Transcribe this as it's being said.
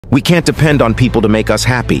We can't depend on people to make us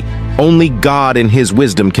happy. Only God in His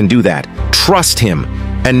wisdom can do that. Trust Him.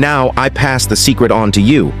 And now I pass the secret on to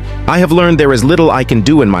you. I have learned there is little I can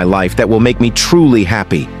do in my life that will make me truly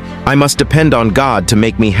happy. I must depend on God to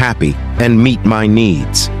make me happy and meet my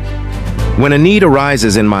needs. When a need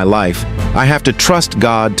arises in my life, I have to trust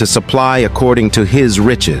God to supply according to His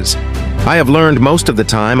riches. I have learned most of the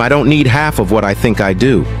time I don't need half of what I think I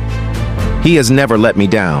do. He has never let me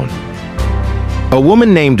down. A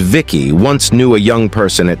woman named Vicki once knew a young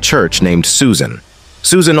person at church named Susan.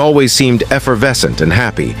 Susan always seemed effervescent and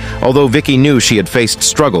happy, although Vicki knew she had faced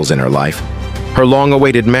struggles in her life. Her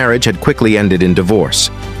long-awaited marriage had quickly ended in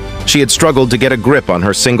divorce. She had struggled to get a grip on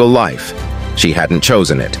her single life. She hadn't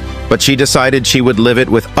chosen it, but she decided she would live it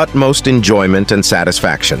with utmost enjoyment and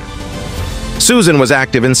satisfaction. Susan was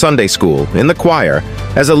active in Sunday school, in the choir,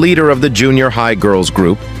 as a leader of the junior high girls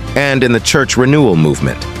group, and in the church renewal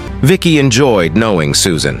movement. Vicki enjoyed knowing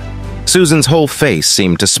Susan. Susan's whole face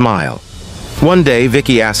seemed to smile. One day,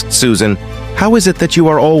 Vicki asked Susan, "How is it that you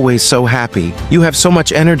are always so happy? You have so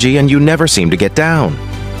much energy and you never seem to get down."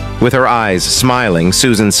 With her eyes smiling,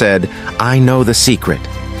 Susan said, "I know the secret."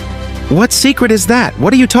 "What secret is that?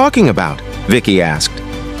 What are you talking about?" Vicki asked.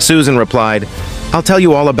 Susan replied, "I'll tell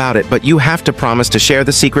you all about it, but you have to promise to share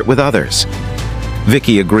the secret with others."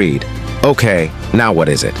 Vicki agreed. "Okay, now what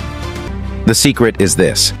is it?" "The secret is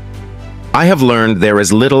this. I have learned there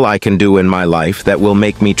is little I can do in my life that will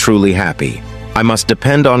make me truly happy. I must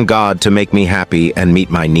depend on God to make me happy and meet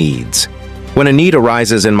my needs. When a need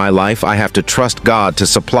arises in my life, I have to trust God to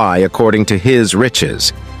supply according to His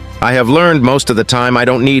riches. I have learned most of the time I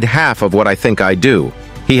don't need half of what I think I do.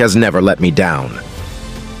 He has never let me down."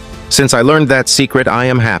 Since I learned that secret, I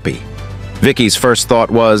am happy. Vicki's first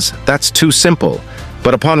thought was, "That's too simple."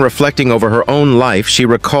 But upon reflecting over her own life, she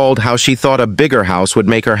recalled how she thought a bigger house would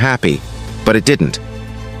make her happy, but it didn't.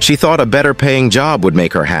 She thought a better-paying job would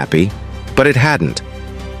make her happy, but it hadn't.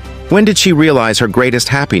 When did she realize her greatest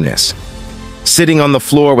happiness? Sitting on the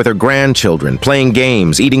floor with her grandchildren, playing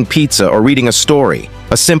games, eating pizza, or reading a story,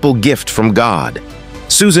 a simple gift from God.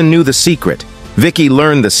 Susan knew the secret. Vicki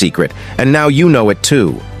learned the secret, and now you know it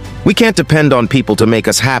too. We can't depend on people to make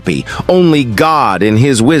us happy. Only God in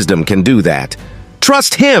His wisdom can do that.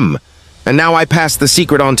 Trust Him! And now I pass the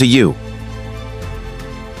secret on to you.